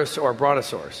Seismosaurus or a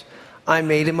Brontosaurus. I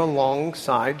made him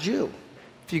alongside you.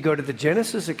 If you go to the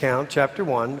Genesis account, chapter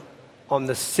 1, on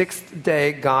the sixth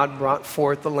day, God brought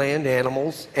forth the land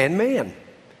animals and man.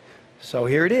 So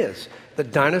here it is. The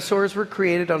dinosaurs were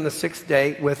created on the sixth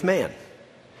day with man.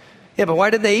 Yeah, but why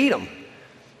did they eat them?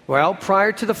 Well,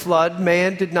 prior to the flood,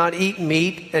 man did not eat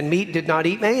meat, and meat did not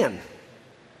eat man.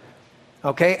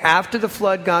 Okay, after the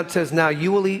flood, God says, now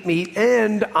you will eat meat,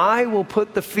 and I will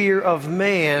put the fear of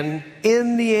man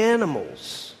in the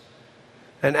animals.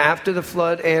 And after the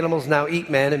flood, animals now eat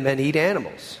men, and men eat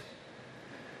animals.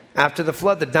 After the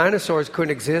flood, the dinosaurs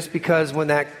couldn't exist because when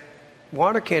that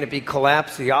water canopy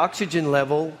collapsed, the oxygen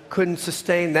level couldn't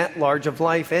sustain that large of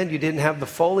life, and you didn't have the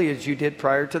foliage you did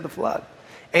prior to the flood.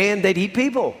 And they'd eat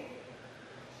people.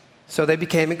 So they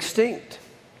became extinct.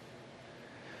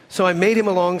 So I made him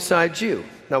alongside you.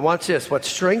 Now watch this. What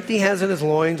strength he has in his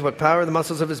loins, what power in the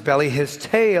muscles of his belly. His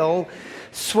tail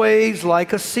sways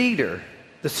like a cedar.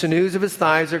 The sinews of his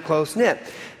thighs are close knit.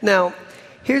 Now,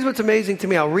 here's what's amazing to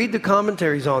me. I'll read the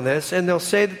commentaries on this, and they'll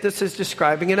say that this is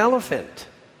describing an elephant.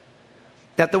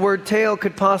 That the word tail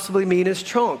could possibly mean his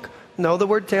trunk. No, the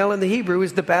word tail in the Hebrew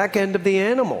is the back end of the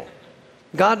animal.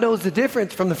 God knows the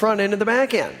difference from the front end and the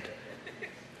back end.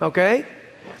 Okay?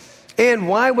 And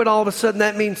why would all of a sudden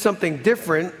that mean something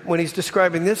different when he's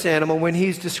describing this animal when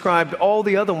he's described all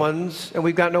the other ones and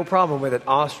we've got no problem with it?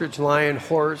 Ostrich, lion,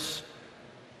 horse,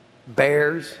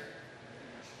 bears.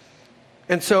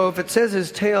 And so if it says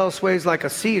his tail sways like a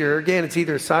cedar, again, it's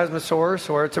either a Seismosaurus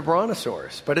or it's a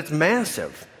Brontosaurus, but it's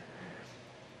massive.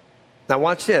 Now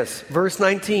watch this. Verse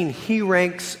 19, he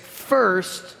ranks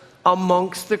first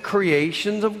amongst the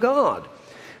creations of God.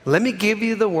 Let me give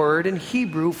you the word in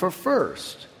Hebrew for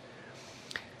first.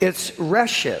 It's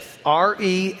Reshith,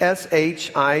 R-E-S-H-I-T-H.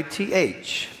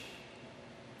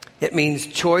 It means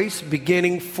choice,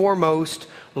 beginning, foremost,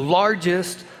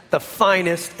 largest, the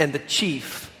finest and the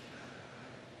chief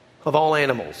of all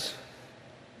animals.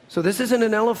 So this isn't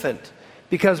an elephant,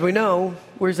 because we know,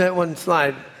 where's that one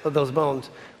slide of those bones?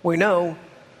 We know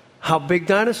how big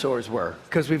dinosaurs were,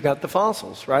 because we've got the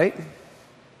fossils, right?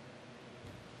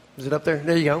 Is it up there?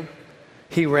 There you go.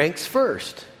 He ranks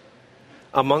first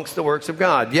amongst the works of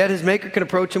God. Yet his maker can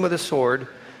approach him with a sword.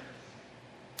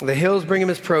 The hills bring him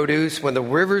his produce. When the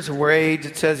rivers rage,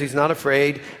 it says he's not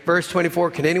afraid. Verse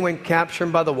 24, can anyone capture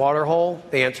him by the water hole?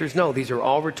 The answer is no. These are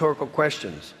all rhetorical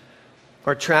questions.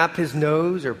 Or trap his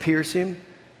nose or pierce him.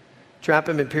 Trap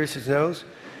him and pierce his nose.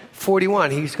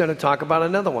 41, he's going to talk about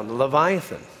another one, the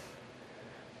Leviathan.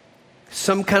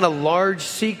 Some kind of large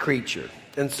sea creature.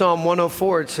 In Psalm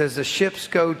 104, it says the ships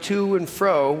go to and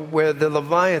fro where the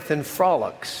Leviathan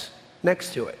frolics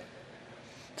next to it.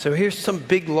 So here's some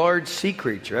big, large sea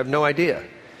creature. I have no idea.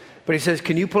 But he says,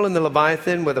 can you pull in the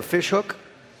Leviathan with a fish hook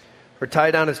or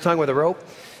tie down his tongue with a rope?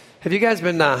 Have you guys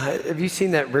have you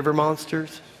seen that River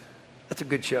Monsters? That's a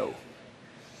good show.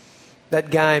 That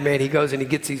guy, man, he goes and he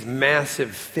gets these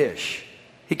massive fish.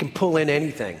 He can pull in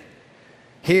anything.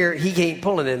 Here, he ain't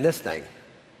pulling in this thing.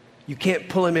 You can't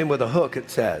pull him in with a hook,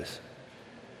 it says.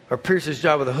 Or pierce his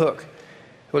jaw with a hook.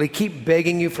 Will he keep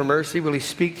begging you for mercy? Will he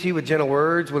speak to you with gentle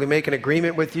words? Will he make an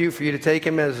agreement with you for you to take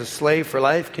him as a slave for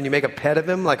life? Can you make a pet of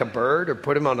him like a bird or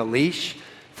put him on a leash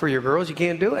for your girls? You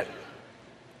can't do it.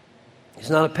 He's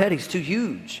not a pet. He's too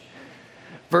huge.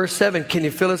 Verse 7, can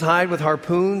you fill his hide with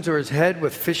harpoons or his head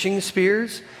with fishing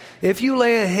spears? If you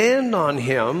lay a hand on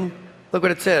him, look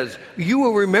what it says, you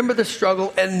will remember the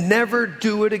struggle and never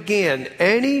do it again.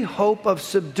 Any hope of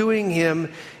subduing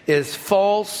him is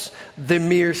false. The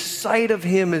mere sight of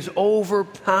him is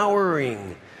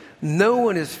overpowering. No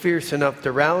one is fierce enough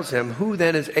to rouse him. Who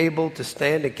then is able to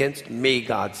stand against me,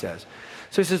 God says.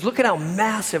 So he says, look at how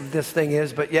massive this thing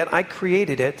is, but yet I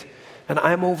created it and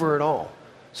I'm over it all.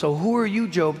 So who are you,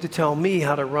 Job, to tell me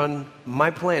how to run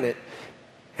my planet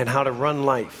and how to run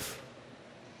life?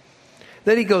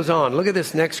 Then he goes on. Look at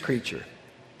this next creature.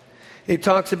 He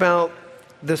talks about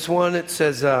this one. It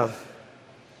says,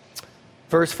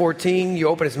 verse 14, you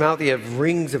open his mouth, he has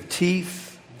rings of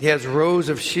teeth. He has rows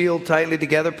of shield tightly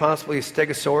together, possibly a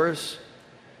stegosaurus.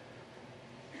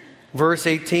 Verse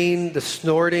 18, the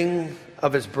snorting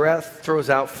of his breath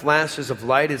throws out flashes of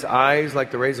light, his eyes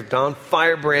like the rays of dawn.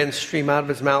 Firebrands stream out of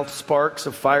his mouth, sparks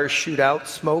of fire shoot out,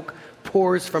 smoke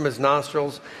pours from his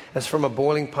nostrils as from a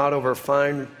boiling pot over a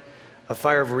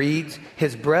fire of reeds.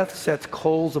 His breath sets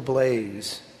coals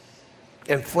ablaze,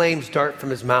 and flames dart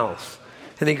from his mouth.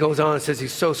 And then he goes on and says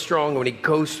he's so strong when he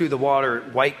goes through the water,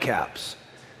 whitecaps.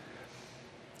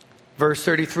 Verse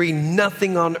 33,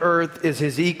 nothing on earth is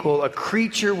his equal, a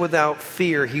creature without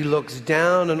fear. He looks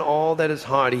down on all that is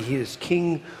haughty. He is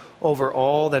king over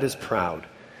all that is proud.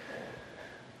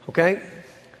 Okay?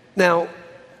 Now,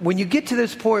 when you get to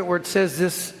this point where it says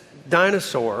this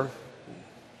dinosaur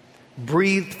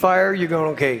breathed fire, you're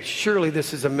going, okay, surely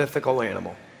this is a mythical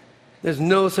animal. There's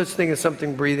no such thing as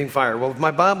something breathing fire. Well, if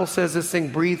my Bible says this thing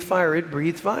breathed fire, it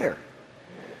breathed fire.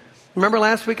 Remember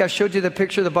last week I showed you the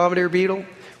picture of the bombardier beetle?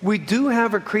 We do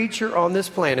have a creature on this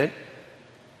planet,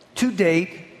 to date,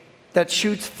 that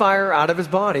shoots fire out of his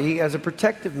body as a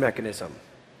protective mechanism.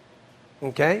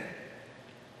 Okay?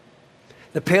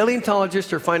 The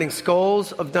paleontologists are finding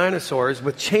skulls of dinosaurs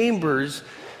with chambers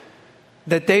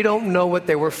that they don't know what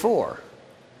they were for.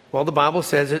 Well, the Bible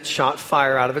says it shot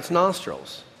fire out of its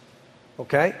nostrils.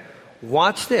 Okay?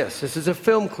 Watch this. This is a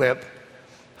film clip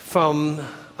from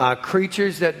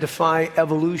creatures that defy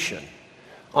evolution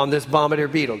on this bombardier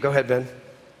beetle. Go ahead, Ben.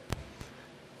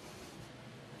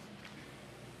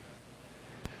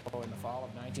 In the fall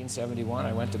of 1971,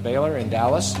 I went to Baylor in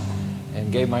Dallas and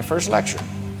gave my first lecture.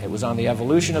 It was on the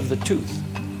evolution of the tooth.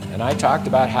 And I talked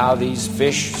about how these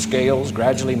fish scales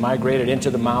gradually migrated into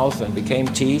the mouth and became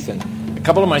teeth. And a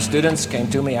couple of my students came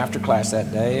to me after class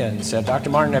that day and said, Dr.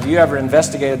 Martin, have you ever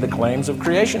investigated the claims of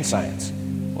creation science?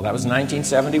 Well, that was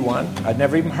 1971. I'd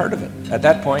never even heard of it. At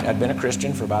that point, I'd been a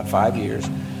Christian for about 5 years.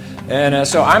 And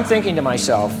so I'm thinking to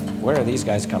myself, where are these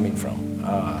guys coming from?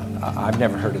 I've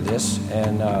never heard of this.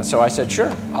 And so I said,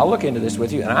 sure, I'll look into this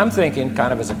with you. And I'm thinking,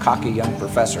 kind of as a cocky young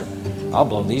professor, I'll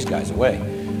blow these guys away.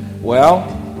 Well,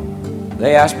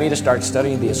 they asked me to start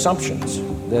studying the assumptions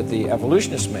that the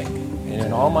evolutionists make. And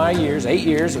in all my years, 8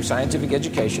 years of scientific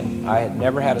education, I had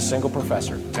never had a single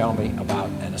professor tell me about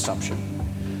an assumption.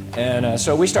 And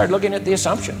so we started looking at the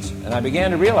assumptions, and I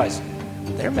began to realize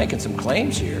they're making some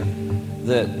claims here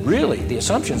that really the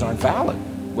assumptions aren't valid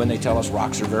when they tell us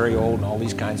rocks are very old and all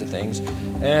these kinds of things.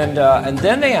 And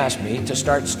then they asked me to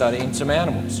start studying some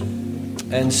animals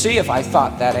and see if I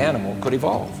thought that animal could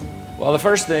evolve. Well, the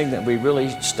first thing that we really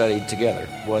studied together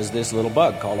was this little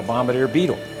bug called a bombardier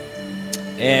beetle.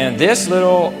 And this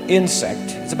little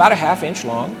insect is about a ½ inch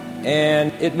long,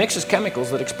 and it mixes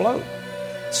chemicals that explode.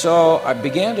 So I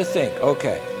began to think,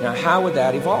 okay, now how would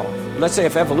that evolve? Let's say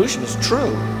if evolution is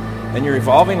true, and you're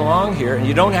evolving along here, and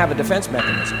you don't have a defense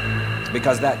mechanism,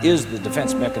 because that is the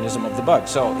defense mechanism of the bug.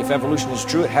 So if evolution is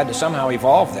true, it had to somehow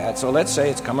evolve that. So let's say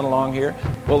it's coming along here.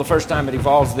 Well, the first time it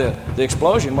evolves the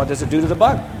explosion, what does it do to the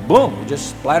bug? Boom, you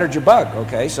just splattered your bug.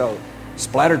 Okay, so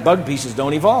splattered bug pieces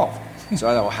don't evolve. So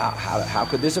I thought, well, how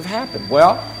could this have happened?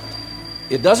 Well,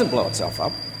 it doesn't blow itself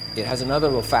up. It has another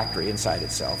little factory inside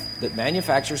itself that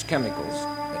manufactures chemicals.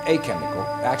 A chemical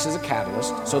acts as a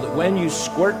catalyst so that when you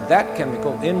squirt that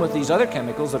chemical in with these other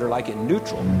chemicals that are like in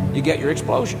neutral, you get your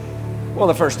explosion. Well,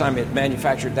 the first time it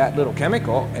manufactured that little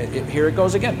chemical, here it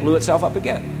goes again, blew itself up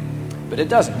again. But it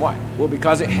doesn't. Why? Well,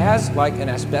 because it has like an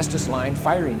asbestos-lined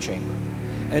firing chamber.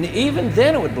 And even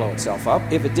then it would blow itself up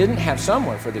if it didn't have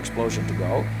somewhere for the explosion to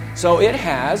go. So it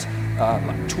has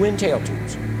like twin tail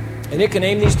tubes. And it can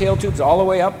aim these tail tubes all the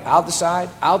way up, out the side,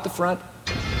 out the front.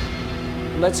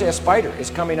 Let's say a spider is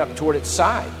coming up toward its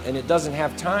side and it doesn't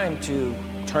have time to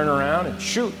turn around and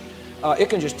shoot. It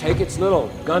can just take its little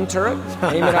gun turret,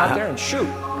 aim it out there and shoot.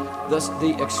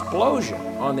 The explosion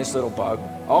on this little bug,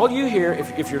 all you hear,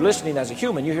 if you're listening as a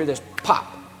human, you hear this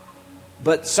pop.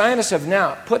 But scientists have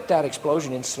now put that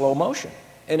explosion in slow motion.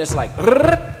 And it's like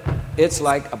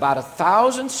about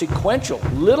 1,000 sequential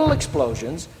little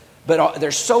explosions, but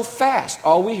they're so fast,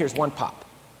 all we hear is one pop.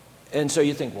 And so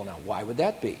you think, well, now, why would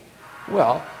that be?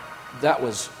 Well, that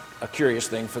was a curious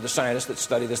thing for the scientists that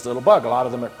study this little bug. A lot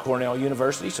of them at Cornell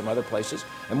University, some other places.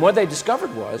 And what they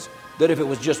discovered was that if it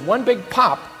was just one big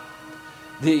pop,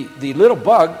 the little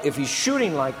bug, if he's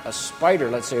shooting like a spider,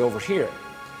 let's say over here,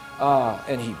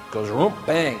 and he goes, whoop,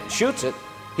 bang, and shoots it,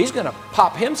 he's going to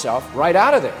pop himself right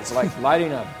out of there. It's like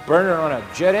lighting a burner on a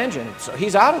jet engine. So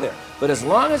he's out of there. But as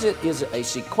long as it is a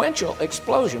sequential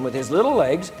explosion with his little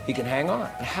legs, he can hang on.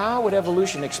 How would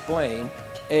evolution explain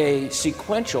a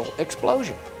sequential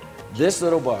explosion? This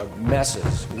little bug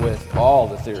messes with all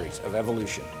the theories of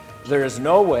evolution. There is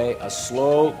no way a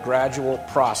slow, gradual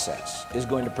process is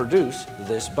going to produce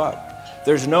this bug.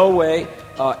 There's no way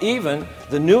even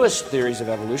the newest theories of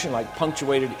evolution, like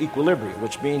punctuated equilibrium,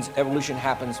 which means evolution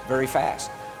happens very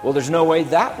fast. Well, there's no way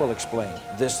that will explain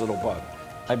this little bug.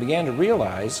 I began to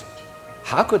realize,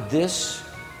 how could this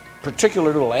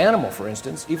particular little animal, for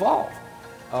instance, evolve?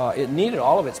 It needed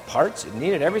all of its parts. It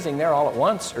needed everything there all at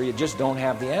once, or you just don't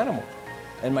have the animal.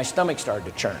 And my stomach started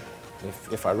to churn,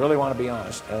 if I really want to be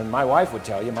honest. And my wife would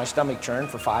tell you, my stomach churned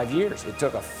for 5 years. It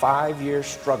took a 5-year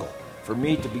struggle for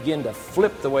me to begin to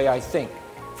flip the way I think,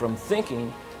 from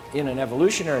thinking in an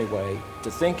evolutionary way to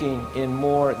thinking in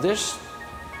more this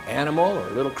animal or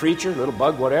little creature, little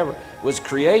bug, whatever, was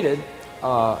created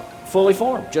fully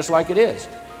formed, just like it is.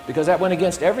 Because that went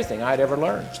against everything I'd ever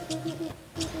learned.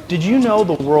 Did you know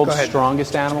the world's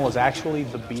strongest animal is actually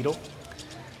the beetle?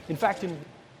 In fact,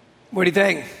 what do you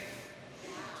think?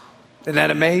 Isn't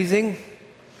that amazing?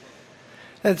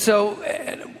 And so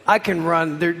I can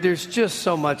run. There's just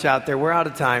so much out there. We're out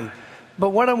of time.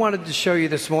 But what I wanted to show you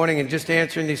this morning and just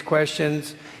answering these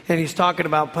questions, and he's talking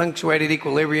about punctuated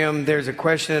equilibrium. There's a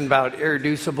question about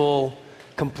irreducible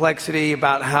complexity,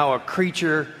 about how a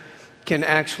creature can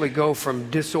actually go from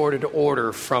disorder to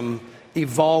order, from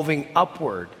evolving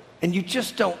upward. And you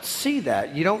just don't see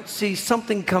that. You don't see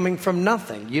something coming from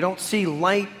nothing. You don't see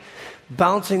light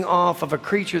bouncing off of a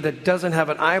creature that doesn't have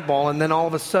an eyeball, and then all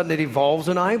of a sudden it evolves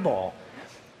an eyeball.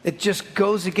 It just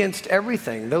goes against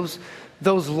everything. Those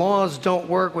laws don't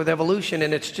work with evolution,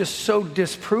 and it's just so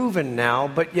disproven now,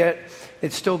 but yet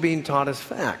it's still being taught as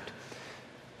fact.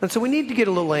 And so we need to get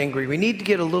a little angry. We need to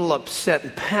get a little upset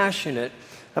and passionate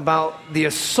about the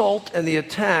assault and the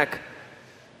attack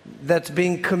that's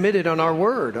being committed on our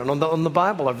word, on the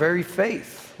Bible, our very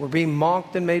faith. We're being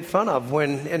mocked and made fun of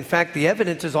when, in fact, the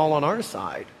evidence is all on our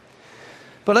side.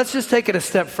 But let's just take it a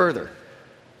step further.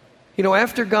 You know,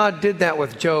 after God did that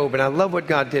with Job, and I love what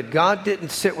God did, God didn't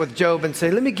sit with Job and say,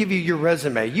 let me give you your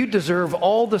resume. You deserve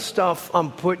all the stuff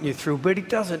I'm putting you through, but he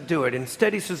doesn't do it.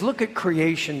 Instead, he says, look at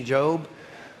creation, Job.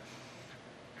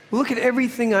 Look at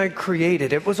everything I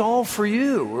created. It was all for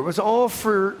you. It was all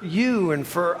for you and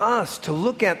for us to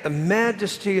look at the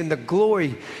majesty and the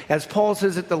glory, as Paul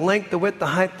says, at the length, the width, the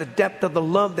height, the depth of the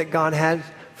love that God has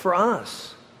for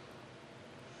us.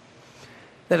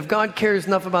 That if God cares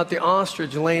enough about the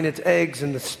ostrich laying its eggs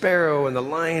and the sparrow and the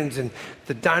lions and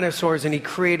the dinosaurs, and he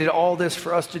created all this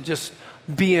for us to just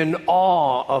be in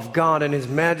awe of God and his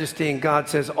majesty, and God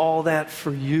says, all that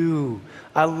for you.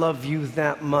 I love you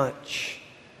that much.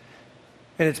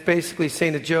 And it's basically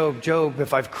saying to Job, Job,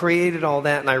 if I've created all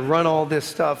that and I run all this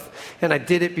stuff and I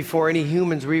did it before any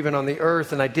humans were even on the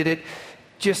earth and I did it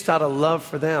just out of love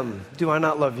for them, do I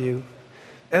not love you?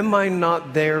 Am I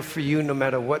not there for you no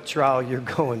matter what trial you're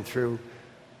going through?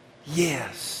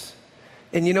 Yes.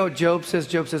 And you know what Job says?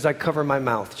 Job says, I cover my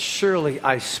mouth. Surely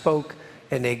I spoke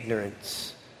in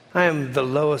ignorance. I am the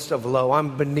lowest of low.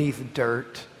 I'm beneath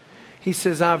dirt. He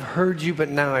says, I've heard you, but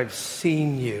now I've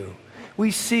seen you.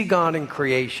 We see God in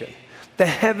creation. The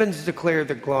heavens declare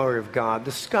the glory of God.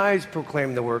 The skies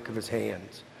proclaim the work of his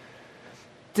hands.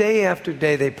 Day after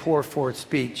day they pour forth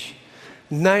speech.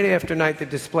 Night after night they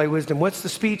display wisdom. What's the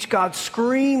speech? God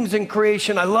screams in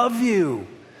creation, I love you.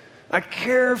 I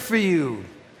care for you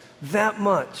that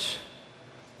much.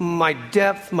 My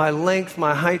depth, my length,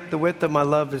 my height, the width of my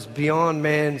love is beyond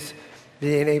man's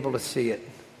being able to see it.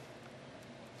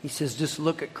 He says, just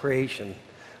look at creation.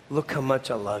 Look how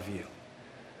much I love you.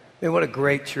 Man, what a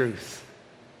great truth.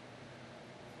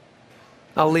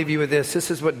 I'll leave you with this. This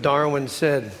is what Darwin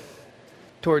said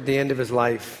toward the end of his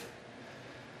life.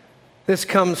 This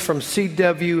comes from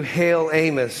C.W. Hale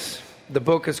Amos. The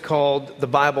book is called The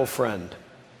Bible Friend,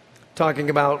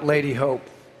 talking about Lady Hope,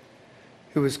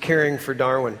 who was caring for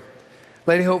Darwin.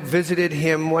 Lady Hope visited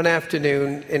him one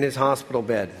afternoon in his hospital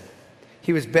bed.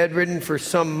 He was bedridden for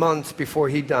some months before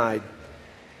he died.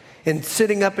 And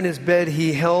sitting up in his bed,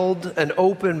 he held an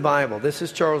open Bible. This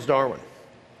is Charles Darwin.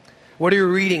 What are you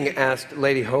reading? Asked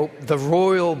Lady Hope. The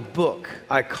Royal Book,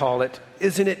 I call it.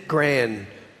 Isn't it grand?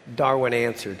 Darwin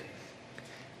answered.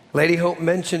 Lady Hope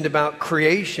mentioned about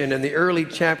creation in the early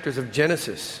chapters of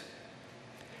Genesis.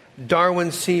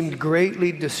 Darwin seemed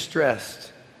greatly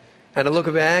distressed, and a look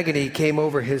of agony came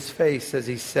over his face as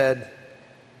he said,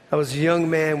 I was a young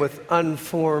man with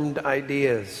unformed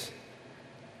ideas.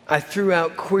 I threw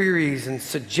out queries and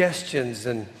suggestions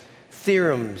and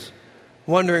theorems,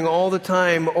 wondering all the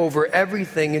time over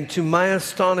everything, and to my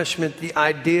astonishment, the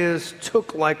ideas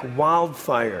took like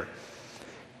wildfire.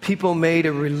 People made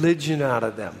a religion out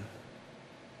of them.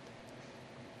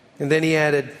 And then he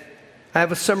added, I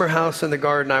have a summer house in the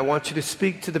garden. I want you to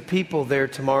speak to the people there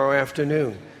tomorrow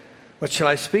afternoon. What shall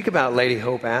I speak about? Lady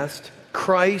Hope asked.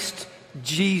 Christ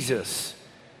Jesus,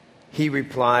 he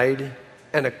replied,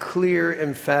 in a clear,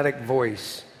 emphatic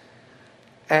voice,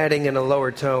 adding in a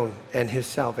lower tone, and his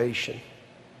salvation.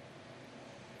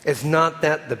 Is not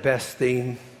that the best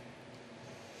theme?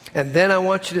 And then I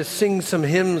want you to sing some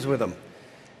hymns with them.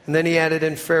 And then he added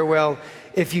in farewell,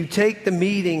 if you take the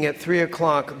meeting at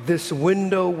 3:00, this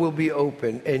window will be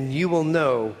open, and you will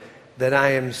know that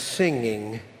I am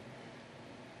singing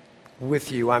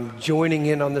with you. I'm joining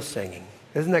in on the singing.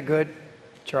 Isn't that good?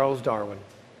 Charles Darwin.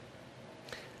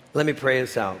 Let me pray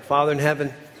this out. Father in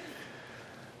heaven,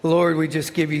 Lord, we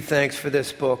just give you thanks for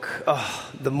this book.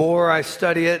 Oh, the more I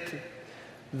study it,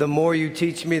 the more you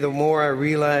teach me, the more I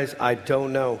realize I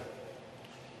don't know.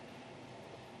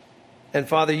 And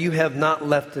Father, you have not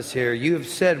left us here. You have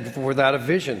said, without a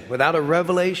vision, without a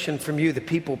revelation from you, the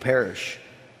people perish.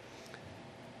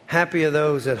 Happy are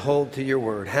those that hold to your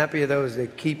word. Happy are those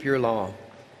that keep your law.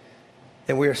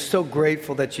 And we are so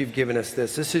grateful that you've given us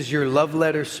this. This is your love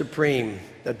letter supreme,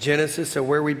 a Genesis of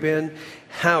where we've been,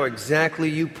 how exactly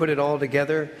you put it all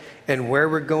together, and where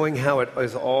we're going, how it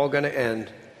is all going to end.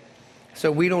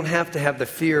 So we don't have to have the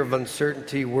fear of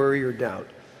uncertainty, worry, or doubt.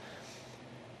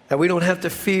 That we don't have to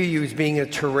fear you as being a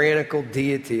tyrannical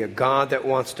deity, a God that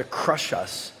wants to crush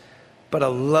us, but a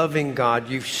loving God.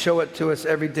 You show it to us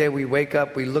every day we wake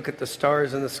up. We look at the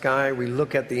stars in the sky. We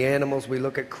look at the animals. We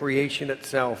look at creation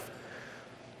itself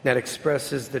that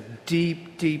expresses the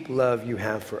deep, deep love you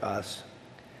have for us.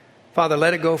 Father,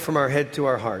 let it go from our head to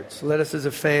our hearts. Let us as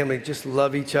a family just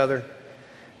love each other.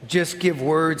 Just give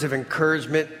words of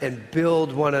encouragement and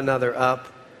build one another up.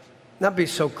 Not be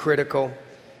so critical,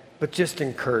 but just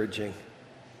encouraging.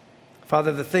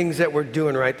 Father, the things that we're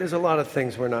doing right, there's a lot of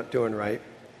things we're not doing right,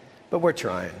 but we're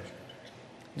trying.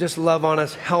 Just love on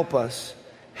us, help us.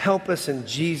 Help us in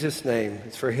Jesus' name.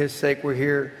 It's for his sake we're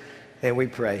here, and we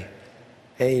pray.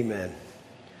 Amen.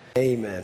 Amen.